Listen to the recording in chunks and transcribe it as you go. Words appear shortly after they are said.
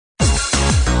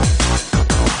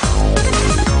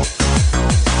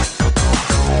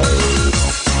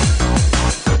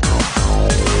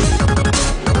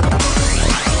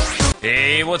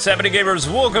what's happening,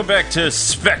 gamers? Welcome back to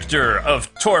Specter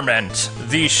of Torment,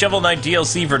 the Shovel Knight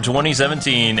DLC for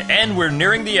 2017, and we're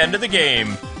nearing the end of the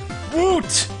game.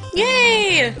 Woot!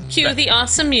 Yay! Cue the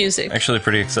awesome music. Actually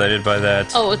pretty excited by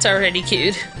that. Oh, it's already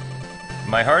cued.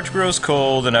 My heart grows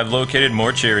cold, and I've located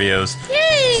more Cheerios.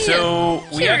 Yay! So,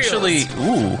 we Cheerios. actually...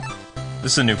 Ooh,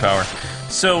 this is a new power.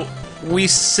 So, we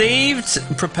saved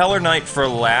Propeller Knight for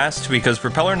last, because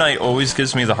Propeller Knight always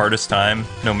gives me the hardest time,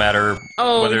 no matter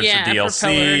whether it's a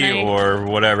DLC or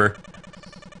whatever.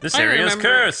 This area is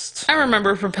cursed! I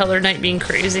remember Propeller Knight being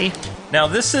crazy. Now,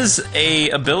 this is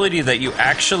a ability that you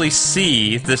actually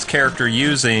see this character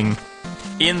using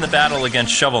in the battle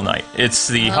against Shovel Knight. It's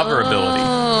the hover ability.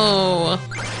 Oh.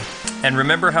 And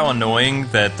remember how annoying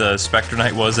that the Specter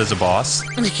Knight was as a boss?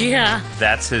 Yeah.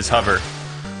 That's his hover.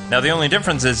 Now, the only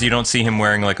difference is you don't see him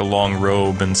wearing, like, a long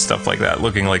robe and stuff like that,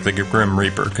 looking like the Grim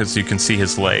Reaper, because you can see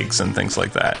his legs and things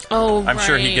like that. Oh, I'm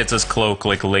sure he gets his cloak,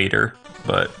 like, later,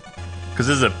 but... because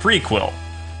this is a prequel.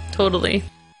 Totally.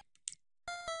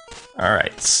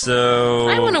 Alright, so...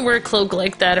 I want to wear a cloak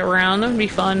like that around. That would be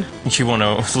fun. You want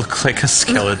to look like a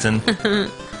skeleton? Okay.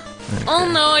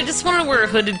 Oh no, I just want to wear a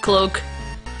hooded cloak.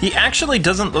 He actually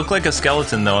doesn't look like a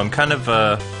skeleton, though. I'm kind of,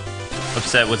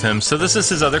 upset with him. So this is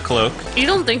his other cloak. You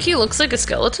don't think he looks like a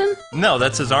skeleton? No,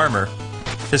 that's his armor.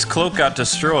 His cloak got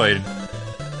destroyed.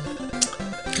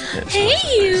 Hey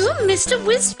you, Mr.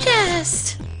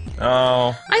 Whizchest!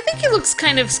 Oh. I think he looks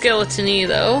kind of skeleton-y,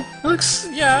 though. He looks,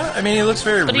 yeah, I mean, he looks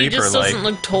very Reaper-like. But he just Reaper-like. doesn't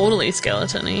look totally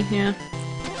skeleton-y, yeah.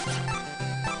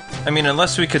 I mean,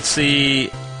 unless we could see...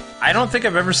 I don't think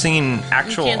I've ever seen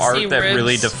actual art that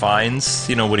really defines,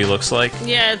 you know, what he looks like.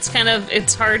 Yeah, it's kind of,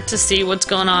 it's hard to see what's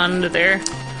going on under there.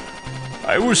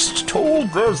 I was told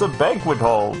there's a banquet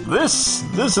hall. This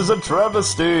is a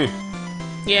travesty.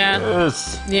 Yeah.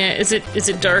 Yes. Yeah, is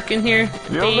it dark in here?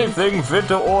 The only thing fit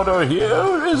to order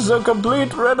here is a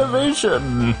complete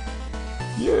renovation.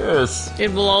 Yes.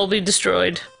 It will all be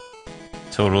destroyed.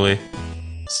 Totally.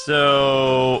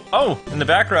 So, oh, in the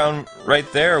background, right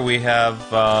there, we have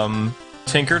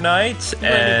Tinker Knight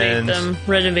and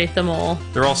Renovate them all.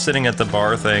 They're all sitting at the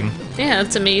bar thing. Yeah,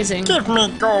 that's amazing. Give me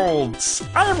gold.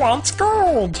 I want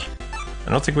gold. I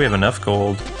don't think we have enough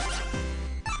gold.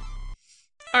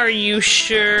 Are you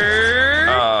sure?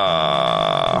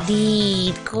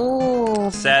 Need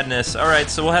gold. Sadness. All right,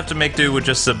 so we'll have to make do with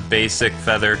just a basic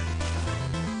feather.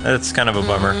 That's kind of a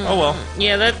bummer. Oh well.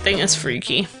 Yeah, that thing is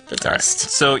freaky. The dust. Right.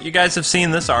 So you guys have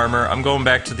seen this armor. I'm going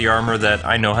back to the armor that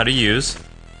I know how to use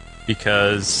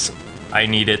because I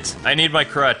need it. I need my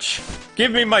crutch.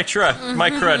 Give me my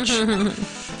crutch.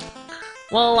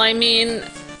 Well, I mean,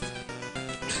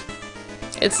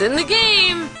 it's in the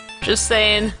game. Just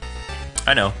saying.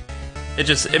 I know.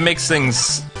 It makes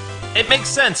things... It makes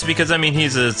sense because, I mean,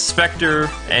 he's a Spectre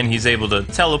and he's able to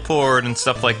teleport and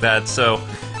stuff like that, so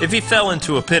if he fell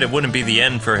into a pit, it wouldn't be the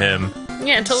end for him.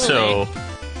 Yeah, totally. So,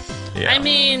 yeah. I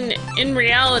mean, in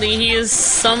reality, he is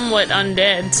somewhat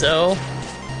undead, so...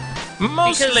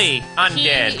 Mostly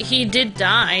undead. He did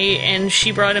die, and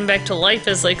she brought him back to life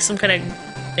as, like, some kind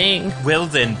of thing. Well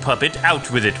then, puppet,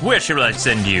 out with it. Where shall I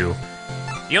send you?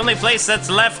 The only place that's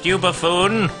left, you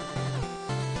buffoon.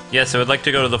 Yes, I would like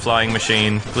to go to the flying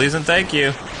machine. Please and thank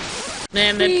you.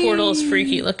 Man, that portal is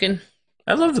freaky looking.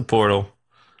 I love the portal.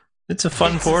 It's a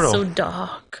fun portal. So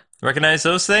dark. Recognize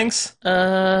those things?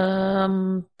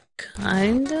 Kinda?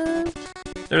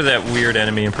 They're that weird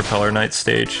enemy in Propeller Knight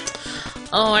stage.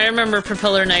 Oh, I remember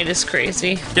Propeller Knight is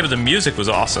crazy. Yeah, but the music was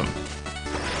awesome.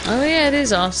 Oh yeah, it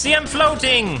is awesome. See, I'm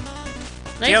floating!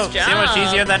 Nice job. See how much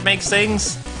easier that makes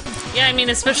things? Yeah, I mean,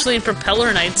 especially in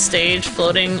Propeller Knight stage,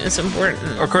 floating is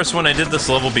important. Of course, when I did this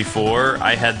level before,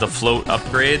 I had the float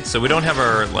upgrade, so we don't have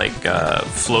our, like,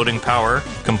 floating power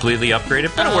completely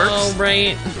upgraded, but it works. Oh,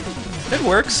 right. It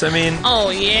works, I mean...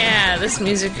 Oh, yeah, this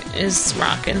music is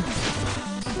rocking.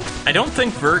 I don't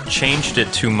think Vert changed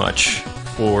it too much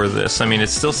for this. I mean, it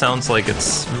still sounds like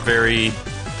it's very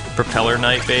Propeller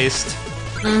Knight based.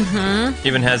 Mm-hmm.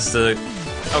 Even has the...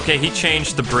 Okay, he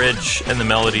changed the bridge and the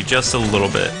melody just a little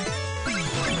bit.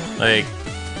 Like,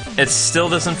 it still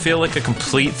doesn't feel like a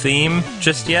complete theme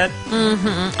just yet.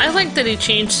 Mm-hmm. I like that he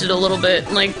changed it a little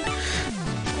bit, like,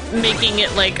 making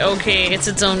it like, okay, it's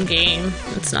its own game.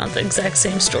 It's not the exact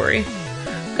same story.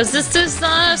 Because this is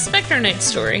the Specter Knight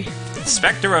story.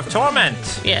 Specter of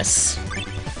Torment! Yes.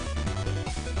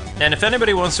 And if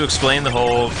anybody wants to explain the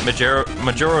whole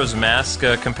Majora's Mask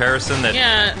comparison that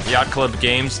Yacht Club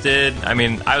Games did, I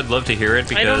mean, I would love to hear it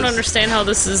because... I don't understand how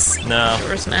this is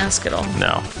Majora's Mask at all.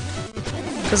 No.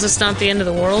 Because it's not the end of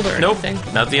the world or anything.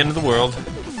 Nope, not the end of the world.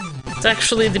 It's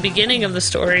actually the beginning of the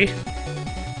story.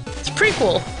 It's a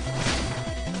prequel.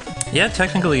 Yeah,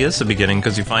 technically is the beginning,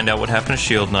 because you find out what happened to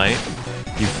Shield Knight.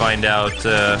 You find out,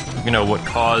 you know, what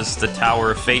caused the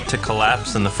Tower of Fate to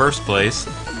collapse in the first place.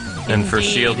 And for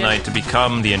Shield Knight to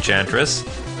become the Enchantress.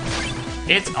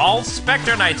 It's all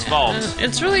Specter Knight's fault.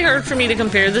 It's really hard for me to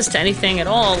compare this to anything at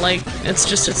all. Like, it's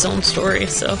just its own story,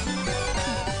 so...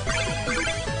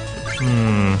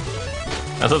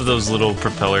 I love those little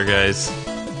propeller guys.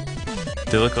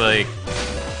 They look like,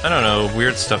 I don't know,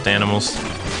 weird stuffed animals.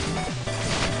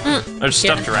 Or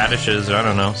stuffed radishes, or I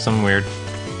don't know, something weird.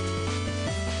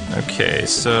 Okay,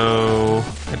 so...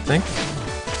 I think...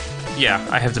 Yeah,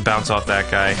 I have to bounce off that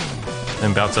guy.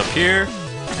 Then bounce up here.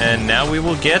 And now we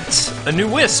will get a new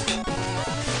Wisp.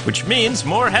 Which means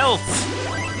more health.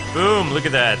 Boom, look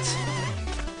at that.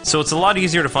 So it's a lot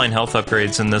easier to find health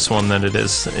upgrades in this one than it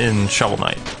is in Shovel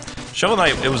Knight. Shovel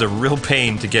Knight, it was a real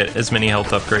pain to get as many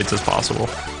health upgrades as possible.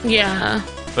 Yeah.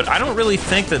 But I don't really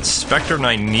think that Specter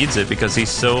Knight needs it because he's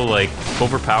so, like,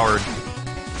 overpowered.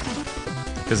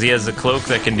 Because he has a cloak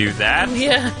that can do that.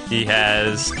 Yeah. He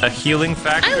has a healing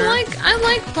factor. I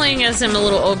like playing as him a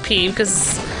little OP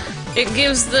because it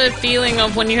gives the feeling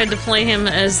of when you had to play him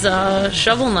as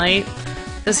Shovel Knight,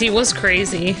 because he was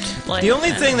crazy. Like, the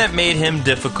only thing that made him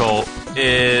difficult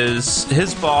is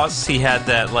his boss. He had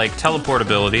that, like, teleport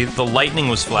ability. The lightning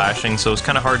was flashing, so it was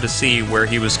kind of hard to see where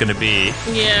he was going to be.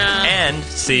 Yeah. And,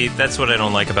 see, that's what I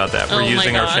don't like about that. We're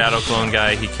using our Shadow Clone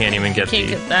guy. He can't even get Can't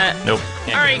get that. Nope.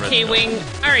 Alright, Kwing.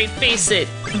 Alright, face it.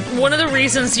 One of the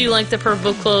reasons you like the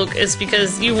purple cloak is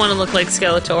because you want to look like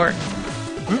Skeletor.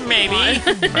 Maybe.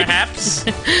 Perhaps.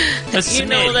 You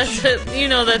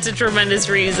know that's a tremendous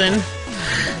reason.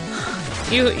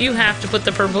 You have to put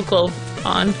the purple cloak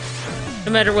on.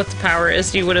 No matter what the power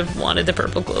is, you would have wanted the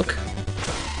purple cloak.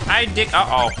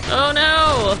 Uh-oh. Oh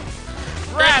no!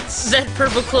 Rats! That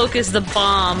purple cloak is the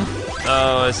bomb.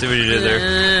 Oh, I see what you did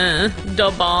there.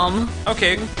 The bomb.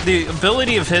 Okay, the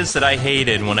ability of his that I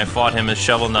hated when I fought him as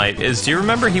Shovel Knight is, do you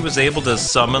remember he was able to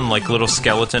summon, like, little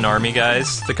skeleton army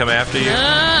guys to come after you?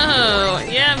 Oh,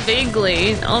 yeah,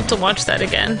 vaguely. I'll have to watch that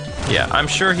again. Yeah, I'm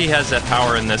sure he has that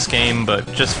power in this game,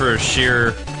 but just for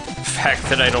sheer fact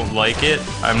that I don't like it,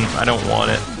 I don't want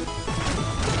it.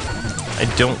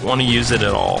 I don't want to use it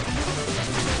at all.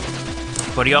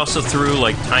 But he also threw,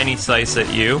 like, tiny scythes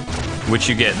at you, which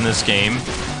you get in this game.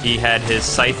 He had his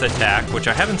scythe attack, which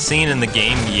I haven't seen in the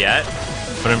game yet,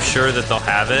 but I'm sure that they'll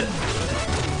have it.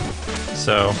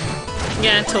 So...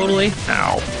 Yeah, totally.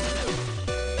 Ow.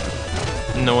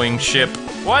 Annoying ship.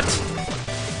 What?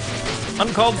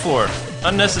 Uncalled for.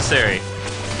 Unnecessary.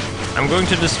 I'm going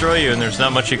to destroy you, and there's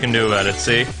not much you can do about it,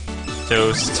 see?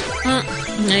 Toast.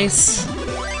 Nice.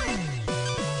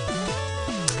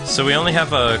 So we only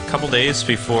have a couple days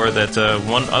before that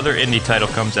one other indie title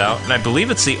comes out, and I believe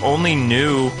it's the only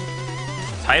new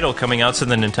title coming out to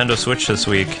the Nintendo Switch this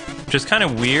week, which is kind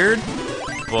of weird,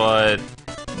 but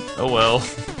oh well.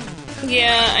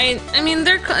 Yeah, I mean,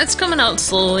 it's coming out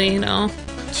slowly, you know.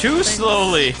 Too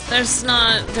slowly. There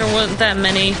weren't that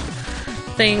many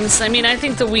things. I mean, I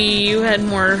think the Wii U had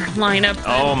more lineup.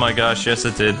 Oh my gosh, yes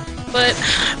it did. But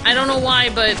I don't know why,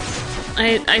 but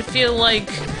I feel like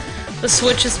the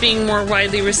Switch is being more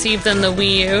widely received than the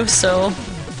Wii U, so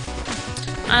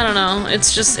I don't know.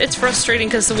 It's frustrating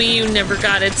because the Wii U never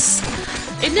got the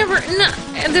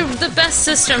best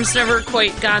systems never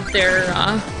quite got their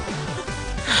I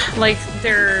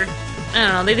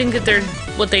don't know, they didn't get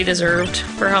what they deserved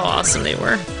for how awesome they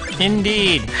were.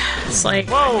 Indeed. It's like,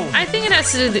 whoa. I think it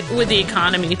has to do with the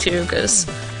economy too, because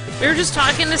we were just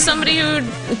talking to somebody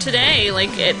today, like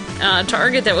at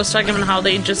Target, that was talking about how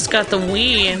they just got the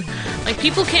Wii, and like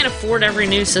people can't afford every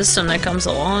new system that comes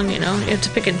along, you know? You have to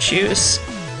pick and choose.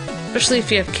 Especially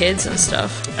if you have kids and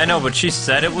stuff. I know, but she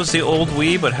said it was the old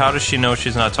Wii, but how does she know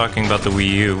she's not talking about the Wii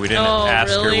U? We didn't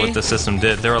ask her what the system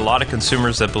did. There are a lot of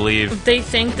consumers that believe... They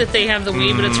think that they have the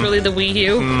Wii, but it's really the Wii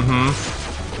U?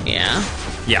 Mm-hmm. Yeah.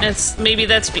 Yeah. Maybe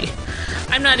that's...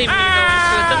 I'm not even going to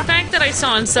go into it. The fact that I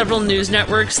saw on several news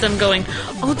networks them going,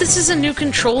 oh, this is a new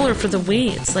controller for the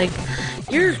Wii. It's like,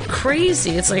 you're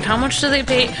crazy. It's like, how much do they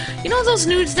pay? You know those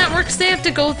news networks, they have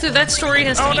to go through... That story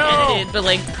has to be edited, but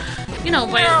like... You know,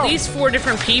 by at least 4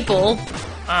 different people.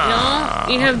 You know,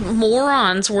 you have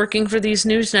morons working for these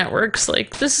news networks.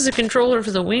 Like, this is a controller for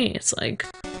the Wii. It's like,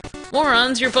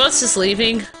 morons, your bus is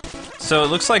leaving. So it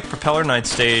looks like Propeller Knight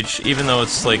stage, even though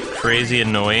it's like crazy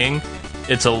annoying,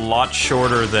 it's a lot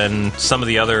shorter than some of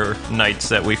the other nights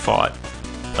that we fought.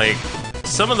 Like,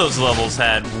 some of those levels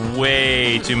had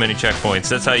way too many checkpoints.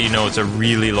 That's how you know it's a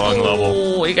really long level.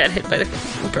 Oh, you got hit by the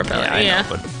propeller. Yeah, I know,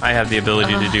 but I have the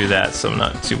ability to do that, so I'm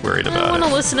not too worried about it. I want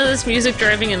to listen to this music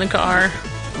driving in the car.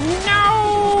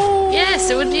 No! Yes,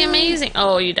 it would be amazing.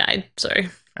 Oh, you died. Sorry.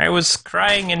 I was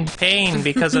crying in pain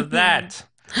because of that.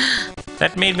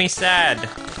 That made me sad.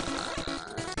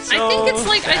 So I think it's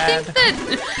like, sad. I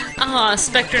think that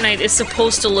Specter Knight is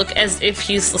supposed to look as if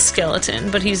he's the skeleton,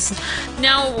 but he's...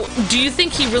 Now, do you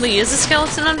think he really is a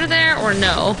skeleton under there, or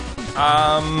no?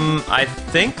 I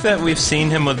think that we've seen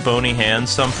him with bony hands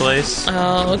someplace.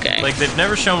 Oh, okay. Like, they've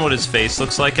never shown what his face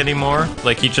looks like anymore.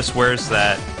 Like, he just wears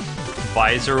that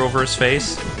visor over his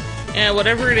face. Yeah,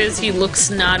 whatever it is, he looks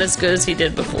not as good as he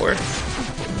did before.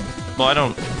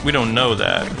 Well, we don't know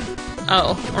that.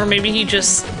 Oh, or maybe he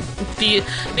just...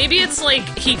 Maybe it's like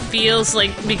he feels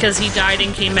like because he died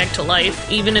and came back to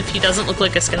life, even if he doesn't look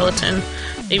like a skeleton,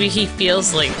 maybe he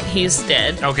feels like he's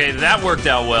dead. Okay, that worked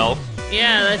out well.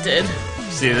 Yeah, that did.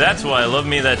 See, that's why I love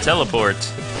me that teleport.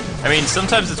 I mean,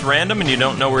 sometimes it's random and you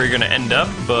don't know where you're gonna end up,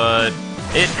 but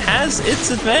it has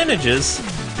its advantages.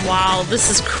 Wow,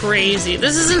 this is crazy.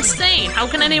 This is insane. How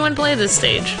can anyone play this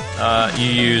stage? You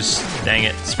use, dang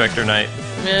it, Specter Knight.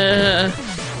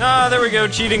 Ah, there we go,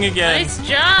 cheating again. Nice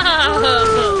job!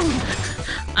 Woo!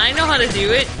 I know how to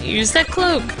do it. Use that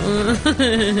cloak.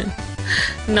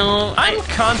 No, I'm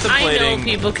contemplating. I know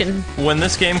people can. When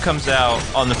this game comes out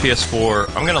on the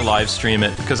PS4, I'm gonna live stream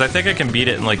it because I think I can beat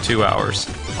it in like 2 hours.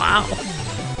 Wow.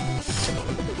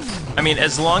 I mean,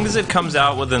 as long as it comes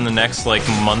out within the next like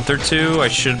month or two, I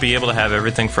should be able to have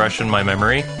everything fresh in my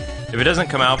memory. If it doesn't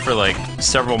come out for like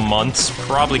several months,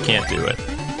 probably can't do it.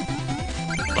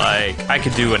 Like, I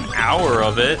could do an hour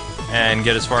of it and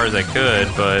get as far as I could,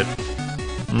 but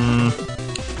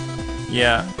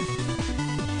yeah.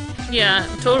 Yeah,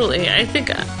 totally. I think,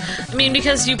 I mean,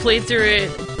 because you played through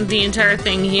it, the entire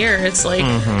thing here, it's like,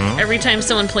 every time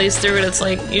someone plays through it, it's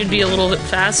like, you'd be a little bit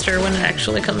faster when it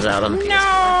actually comes out on the PS4.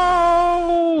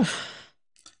 No!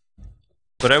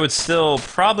 But I would still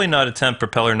probably not attempt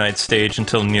Propeller Knight stage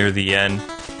until near the end.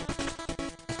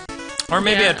 Or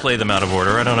maybe I'd play them out of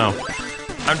order, I don't know.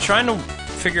 I'm trying to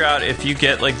figure out if you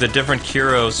get like the different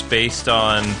heroes based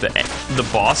on the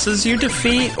bosses you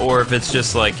defeat, or if it's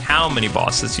just like how many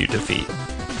bosses you defeat.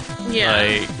 Yeah.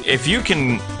 Like, if you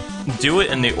can do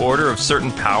it in the order of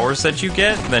certain powers that you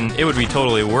get, then it would be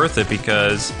totally worth it,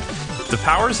 because the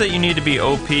powers that you need to be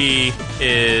OP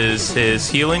is his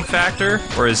healing factor,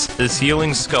 or his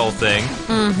healing skull thing.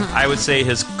 I would say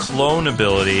his clone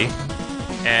ability,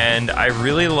 and I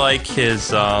really like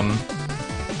his,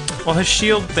 well, his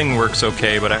shield thing works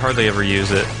okay, but I hardly ever use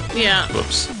it. Yeah.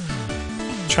 Whoops.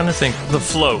 I'm trying to think. The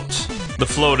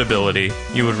float ability,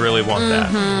 you would really want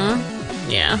that.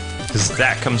 Yeah. Because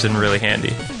that comes in really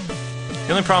handy. The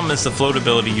only problem is the float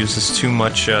ability uses too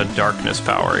much darkness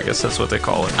power, I guess that's what they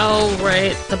call it. Oh,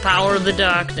 right. The power of the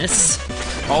darkness.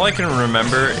 All I can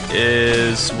remember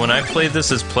is when I played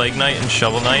this as Plague Knight and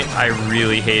Shovel Knight, I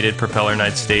really hated Propeller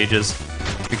Knight stages.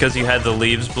 Because you had the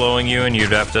leaves blowing you and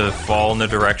you'd have to fall in the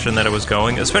direction that it was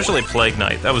going. Especially Plague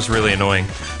Knight, that was really annoying.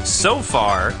 So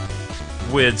far,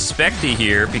 with Specty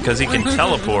here, because he can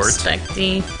teleport,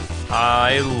 Specty.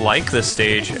 I like this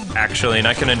stage, actually, and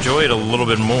I can enjoy it a little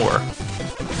bit more.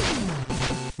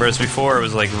 Whereas before, it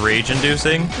was like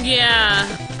rage-inducing. Yeah,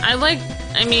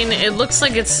 I mean, it looks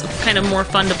like it's kind of more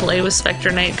fun to play with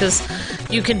Specter Knight, because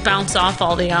you can bounce off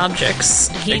all the objects.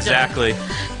 Exactly.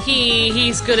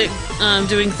 He's good at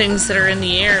doing things that are in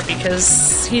the air,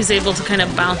 because he's able to kind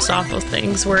of bounce off of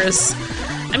things, whereas,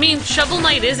 I mean, Shovel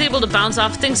Knight is able to bounce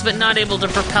off things, but not able to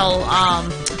propel,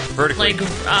 vertically.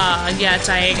 like,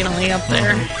 diagonally up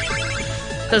there.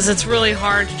 Because it's really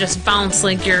hard to just bounce,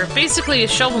 like, you're basically a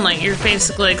Shovel Knight, you're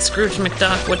basically like Scrooge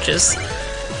McDuck, which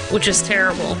is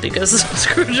terrible, because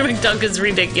Scrooge McDuck is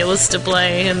ridiculous to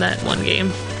play in that one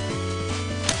game.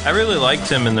 I really liked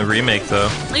him in the remake, though.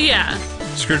 Yeah.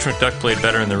 Scrooge McDuck played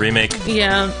better in the remake.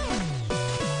 Yeah.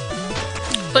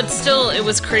 But still, it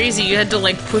was crazy. You had to,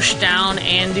 like, push down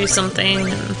and do something,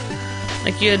 and,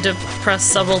 like, you had to press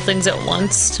several things at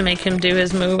once to make him do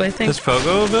his move, I think. His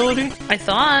pogo ability? I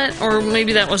thought, or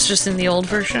maybe that was just in the old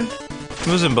version. It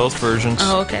was in both versions.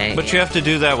 Oh, okay. But you have to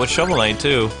do that with Shovel Knight,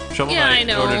 too. Shovel Knight, I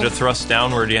know. in order to thrust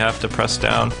downward, you have to press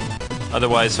down.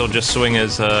 Otherwise, he'll just swing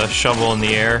his shovel in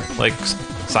the air, like,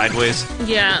 sideways.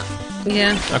 Yeah.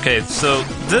 Yeah. Okay, so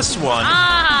this one,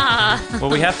 what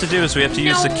we have to do is we have to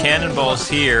use the cannonballs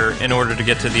here in order to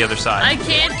get to the other side. I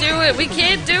can't do it. We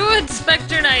can't do it,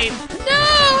 Specter Knight.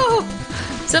 No!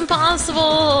 It's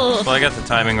impossible. Well, I got the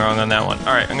timing wrong on that one.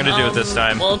 Alright, I'm gonna do it this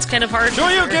time. Well, it's kind of hard.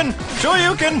 Shoryuken!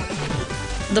 Shoryuken!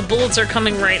 The bullets are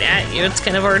coming right at you. It's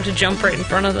kind of hard to jump right in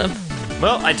front of them.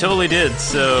 Well, I totally did,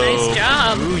 so... Nice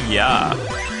job. Ooh, yeah.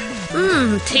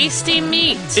 Mmm, tasty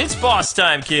meat. It's boss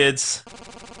time, kids.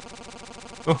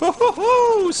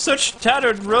 Oh, such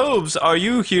tattered robes. Are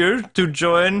you here to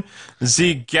join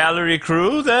the gallery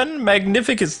crew, then?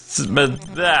 Magnificent.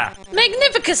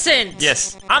 Magnificent!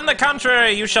 Yes. On the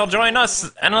contrary, you shall join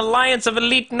us. An alliance of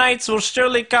elite knights will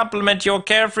surely complement your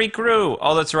carefree crew.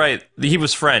 Oh, that's right. He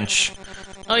was French.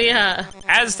 Oh, yeah.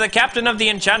 As the captain of the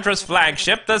Enchantress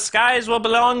flagship, the skies will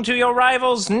belong to your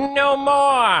rivals no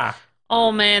more. Oh,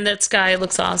 man, that sky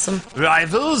looks awesome.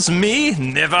 Rivals? Me?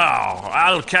 Never.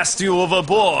 I'll cast you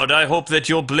overboard. I hope that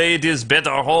your blade is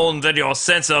better honed than your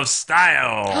sense of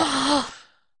style.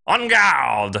 On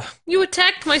guard. You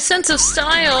attacked my sense of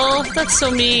style. That's so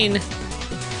mean.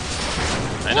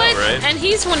 I know, right? And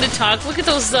he's one to talk. Look at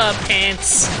those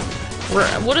pants.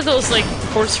 What are those, like,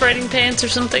 horse riding pants or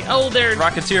something? Oh, they're...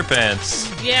 Rocketeer pants.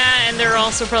 Yeah, and they're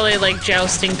also probably, like,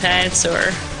 jousting pants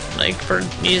or, like, for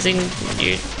using...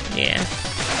 Yeah.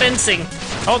 Fencing.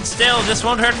 Hold still, this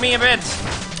won't hurt me a bit.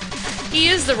 He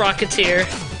is the Rocketeer.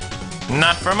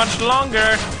 Not for much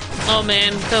longer. Oh,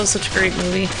 man, that was such a great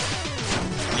movie.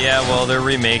 Yeah, well, they're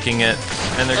remaking it,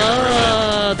 and they're gonna ruin it.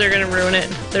 Oh, they're gonna ruin it.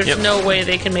 There's no way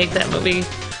they can make that movie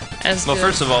as good. Well,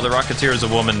 first of all, the Rocketeer is a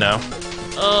woman now.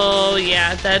 Oh,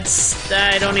 yeah,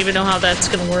 I don't even know how that's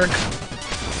gonna work.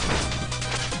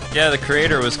 Yeah, the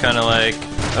creator was kind of like,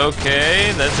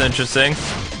 okay, that's interesting.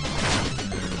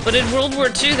 But in World War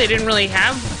II, they didn't really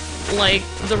have, like,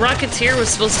 the Rocketeer was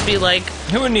supposed to be like...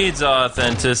 Who needs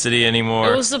authenticity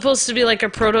anymore? It was supposed to be like a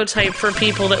prototype for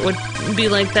people that would be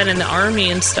like that in the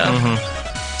army and stuff.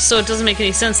 Mm-hmm. So it doesn't make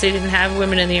any sense. They didn't have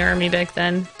women in the army back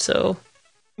then, so...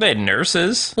 They had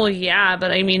nurses. Well, yeah, but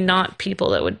I mean not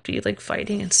people that would be, like,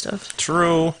 fighting and stuff.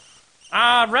 True.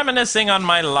 Reminiscing on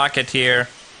my Locket here.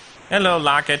 Hello,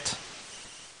 Locket.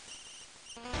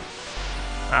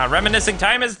 Reminiscing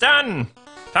time is done!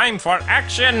 Time for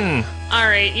action!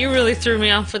 Alright, you really threw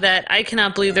me off with that. I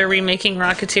cannot believe they're remaking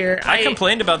Rocketeer. I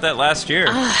complained about that last year.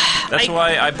 That's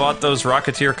why I bought those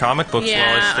Rocketeer comic books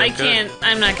while I still could.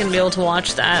 I'm not going to be able to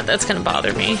watch that. That's going to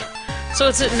bother me. So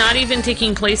is it not even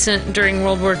taking place during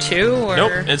World War II? Or?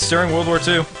 Nope, it's during World War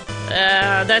II.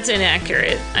 That's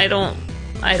inaccurate. I don't...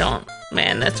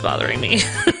 Man, that's bothering me.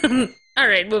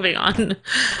 Alright, moving on.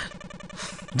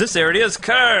 This area is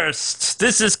cursed.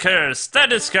 This is cursed.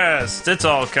 That is cursed. It's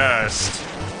all cursed.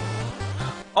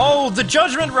 Oh, the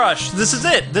Judgment Rush. This is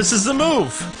it. This is the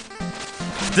move.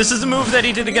 This is the move that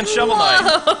he did against Shovel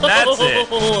Knight. That's it.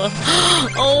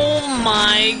 Oh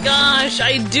my gosh,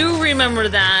 I do remember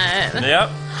that. Yep.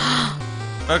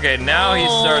 Okay, now he's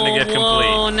starting to get complete.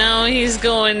 Oh, now he's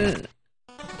going...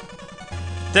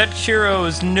 That Churro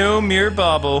is no mere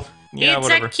bauble. Yeah, it's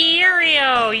whatever. a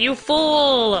Cheerio, you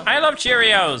fool! I love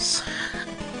Cheerios!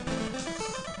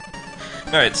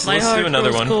 Alright, so let's do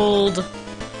another one. Cold.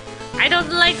 I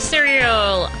don't like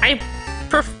cereal. I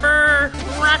prefer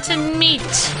rotten meat.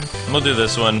 We'll do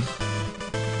this one.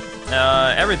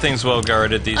 Everything's well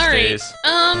guarded these days.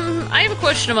 I have a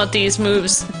question about these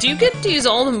moves. Do you get to use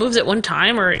all the moves at one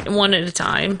time or one at a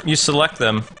time? You select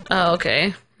them. Oh,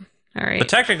 okay. Alright. But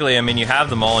technically, I mean, you have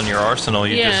them all in your arsenal,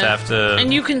 you just have to...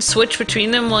 And you can switch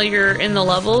between them while you're in the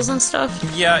levels and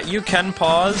stuff? Yeah, you can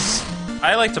pause.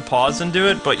 I like to pause and do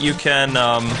it, but you can,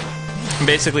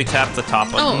 basically tap the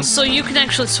top button. Oh, so you can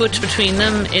actually switch between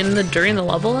them during the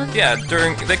level then? Yeah,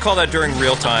 they call that during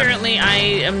real time. Apparently, I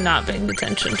am not paying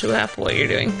attention to half what you're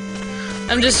doing.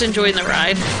 I'm just enjoying the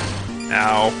ride.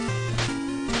 Ow.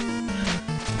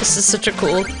 This is such a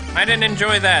cool... I didn't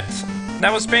enjoy that.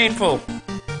 That was painful.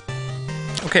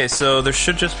 Okay, so there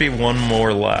should just be one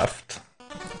more left.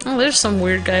 Oh, there's some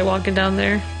weird guy walking down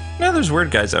there. Yeah, there's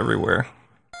weird guys everywhere.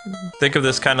 Think of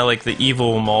this kind of like the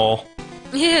evil mall.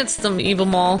 Yeah, it's the evil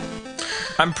mall.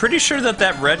 I'm pretty sure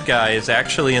that red guy is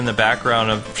actually in the background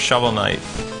of Shovel Knight.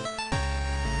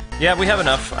 Yeah, we have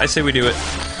enough. I say we do it.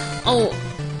 Oh,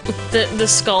 the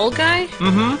skull guy?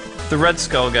 Mm-hmm. The red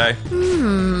skull guy.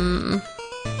 Hmm.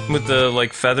 With the,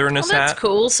 like, feather in his hat. That's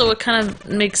cool, so it kind of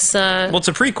makes, Well, it's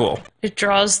a prequel. It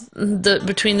draws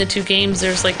between the two games,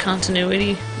 there's, like,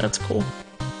 continuity. That's cool.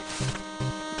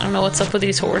 I don't know what's up with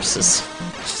these horses.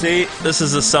 See, this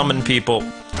is the summon people.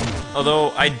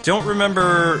 Although, I don't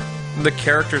remember the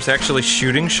characters actually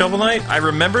shooting Shovel Knight. I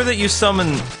remember that you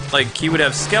summon, like, he would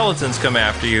have skeletons come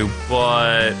after you,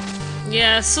 but...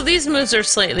 Yeah, so these moves are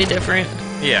slightly different.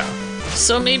 Yeah.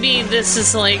 So maybe this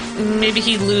is like, maybe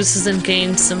he loses and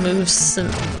gains some moves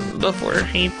before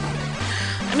he...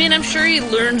 I mean, I'm sure he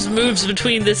learns moves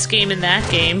between this game and that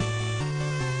game.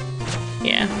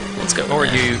 Yeah, let's go with Or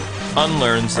that. he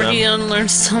unlearns them. Or he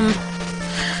unlearns some...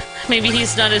 Maybe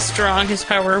he's not as strong, his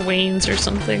power wanes or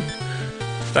something.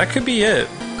 That could be it.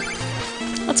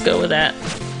 Let's go with that.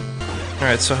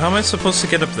 Alright, so how am I supposed to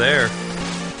get up there?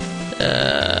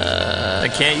 I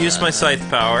can't use my scythe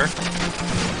power.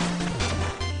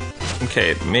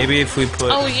 Okay, maybe if we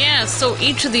put... Oh yeah, so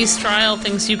each of these trial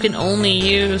things you can only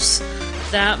use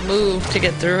that move to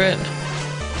get through it.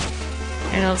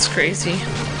 I know, it's crazy.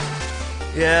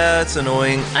 Yeah, it's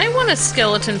annoying. I want a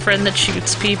skeleton friend that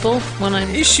shoots people when I'm...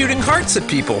 He's shooting hearts at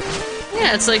people.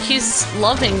 Yeah, it's like he's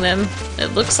loving them.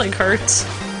 It looks like hearts.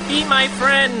 Be my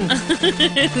friend!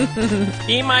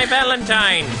 Be my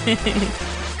Valentine!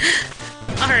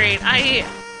 Alright, I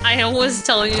was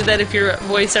telling you that if your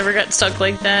voice ever got stuck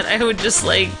like that, I would just,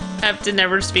 like, have to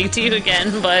never speak to you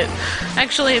again, but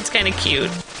actually it's kind of cute.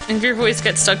 If your voice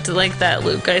got stuck to like that,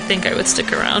 Luke, I think I would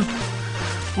stick around.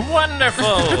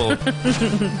 Wonderful!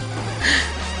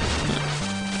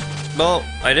 Well,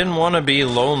 I didn't want to be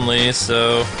lonely,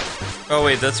 so... Oh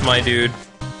wait, that's my dude.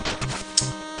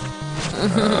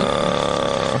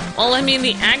 Well, I mean,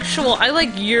 the actual... I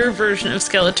like your version of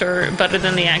Skeletor better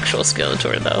than the actual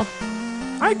Skeletor, though.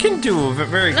 I can do it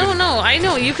very good. No, I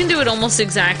know, you can do it almost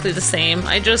exactly the same.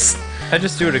 I just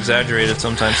do it exaggerated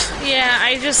sometimes. Yeah,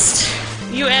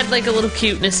 you add, like, a little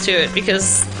cuteness to it,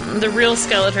 because the real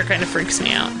Skeletor kind of freaks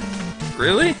me out.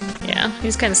 Really? Yeah,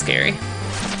 he's kind of scary.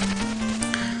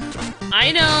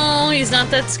 I know, he's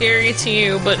not that scary to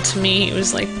you, but to me, he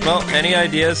was like... Well, any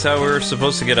ideas how we're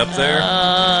supposed to get up there?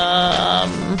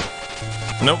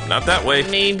 Nope, not that way.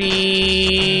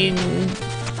 Maybe...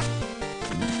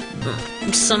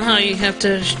 Somehow you have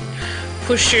to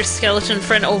push your skeleton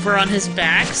friend over on his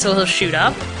back so he'll shoot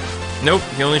up? Nope,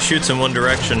 he only shoots in one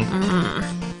direction.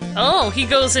 Oh, he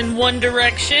goes in one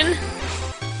direction?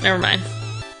 Never mind.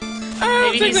 I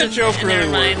don't think that joke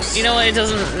really works. You know what, it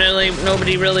doesn't really,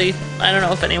 nobody really, I don't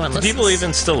know if anyone listens. Do people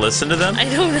even still listen to them? I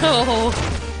don't know.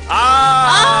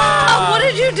 Ah! What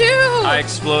did you do? I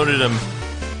exploded him.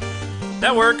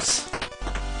 That works.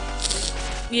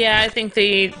 Yeah, I think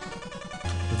they...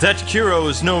 That Kuro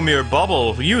is no mere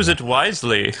bubble. Use it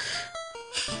wisely.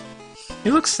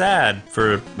 He looks sad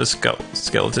for a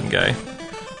skeleton guy.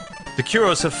 The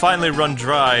Kuros have finally run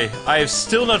dry. I have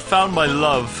still not found my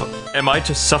love. Am I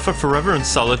to suffer forever in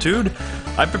solitude?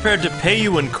 I'm prepared to pay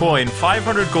you in coin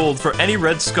 500 gold for any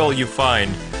red skull you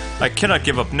find. I cannot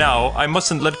give up now. I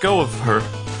mustn't let go of her.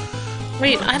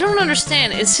 Wait, I don't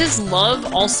understand. Is his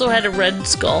love also had a red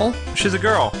skull? She's a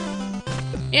girl.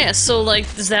 Yeah, so, like,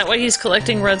 is that why he's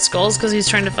collecting red skulls? Because he's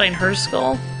trying to find her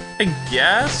skull? I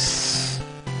guess?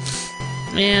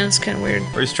 Yeah, it's kind of weird.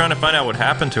 Or he's trying to find out what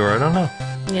happened to her, I don't know.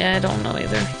 Yeah, I don't know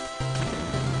either.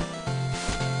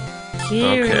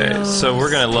 Heroes. Okay, so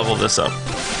we're gonna level this up.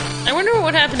 I wonder what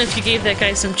would happen if you gave that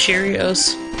guy some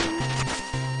Cheerios.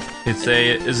 You'd say,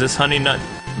 is this honey nut,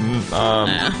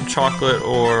 chocolate,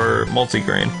 or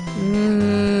multigrain?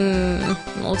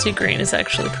 Multigrain is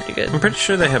actually pretty good. I'm pretty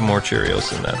sure they have more Cheerios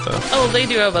than that, though. Oh, they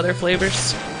do have other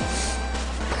flavors.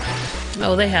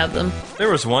 Oh, they have them. There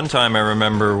was one time I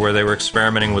remember where they were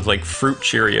experimenting with, like, fruit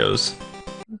Cheerios.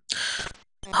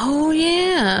 Oh,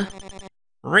 yeah.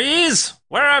 Reese,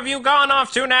 where have you gone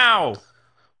off to now?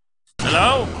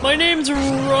 Hello? My name's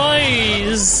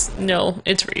Rise. No,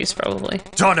 it's Reese, probably.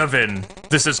 Donovan,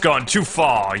 this has gone too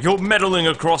far. Your meddling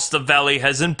across the valley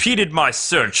has impeded my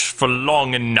search for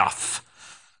long enough.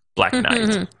 Black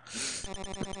Knight.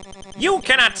 You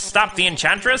cannot stop the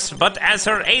Enchantress, but as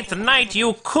her 8th knight,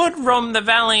 you could roam the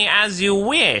valley as you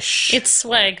wish. It's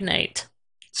Swag Knight.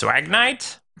 Swag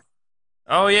Knight?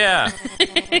 Oh, yeah.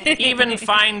 Even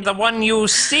find the one you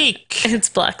seek. It's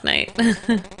Black Knight.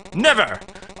 Never!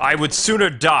 I would sooner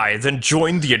die than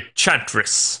join the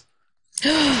Enchantress.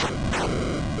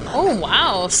 Oh,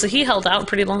 wow. So he held out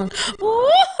pretty long.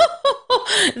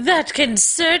 That can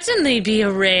certainly be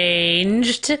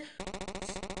arranged.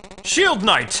 Shield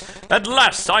Knight! At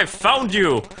last I've found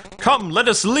you! Come, let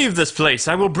us leave this place.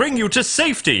 I will bring you to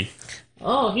safety.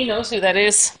 Oh, he knows who that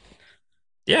is.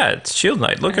 Yeah, it's Shield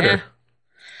Knight. Look at her.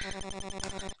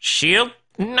 Shield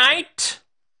Knight?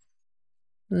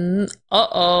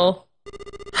 Uh-oh.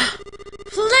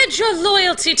 Pledge your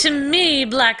loyalty to me,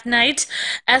 Black Knight,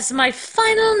 as my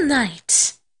final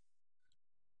knight.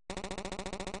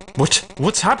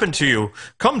 What's happened to you?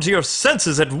 Come to your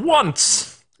senses at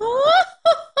once!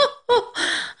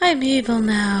 I'm evil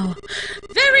now.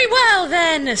 Very well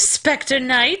then, Specter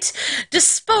Knight.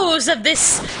 Dispose of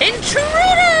this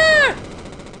intruder!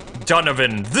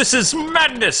 Donovan, this is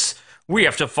madness! We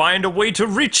have to find a way to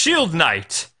reach Shield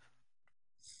Knight!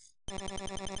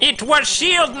 It was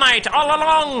Shield Knight all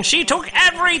along! She took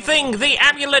everything! The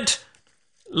amulet!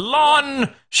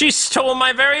 Lawn! She stole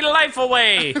my very life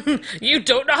away! You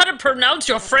don't know how to pronounce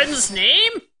your friend's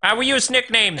name? We use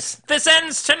nicknames. This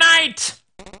ends tonight!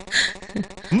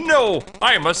 No!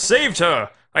 I must save her!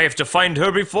 I have to find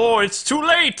her before it's too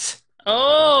late!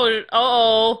 Oh,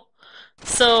 uh-oh.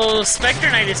 So, Specter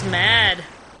Knight is mad.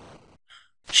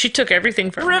 She took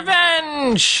everything from him.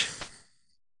 Revenge!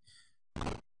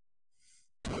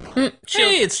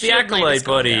 Hey, it's the Acolyte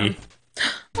buddy.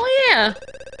 Oh, yeah.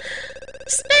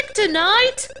 Specter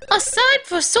Knight, a sight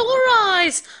for sore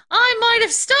eyes. I might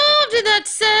have starved in that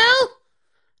cell.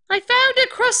 I found a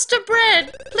crust of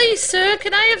bread. Please, sir,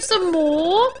 can I have some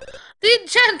more? The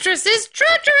Enchantress is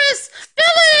treacherous,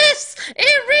 villainous,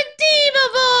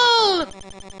 irredeemable!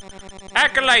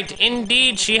 Acolyte,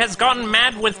 indeed, she has gone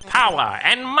mad with power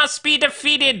and must be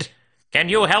defeated. Can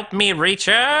you help me reach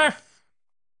her?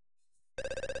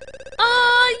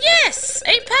 Yes!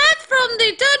 A path from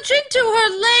the dungeon to her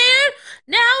lair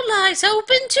now lies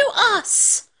open to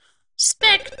us.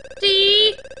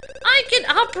 Specty, I can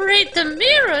operate the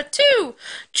mirror, too.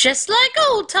 Just like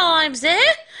old times,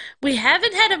 eh? We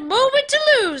haven't had a moment to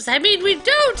lose. I mean, we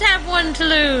don't have one to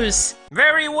lose.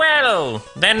 Very well.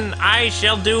 Then I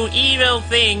shall do evil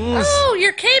things. Oh,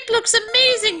 your cape looks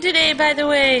amazing today, by the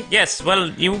way. Yes,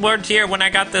 well, you weren't here when I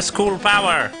got this cool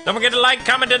power. Don't forget to like,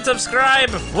 comment, and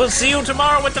subscribe. We'll see you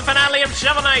tomorrow with the finale of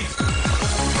Shovel Knight.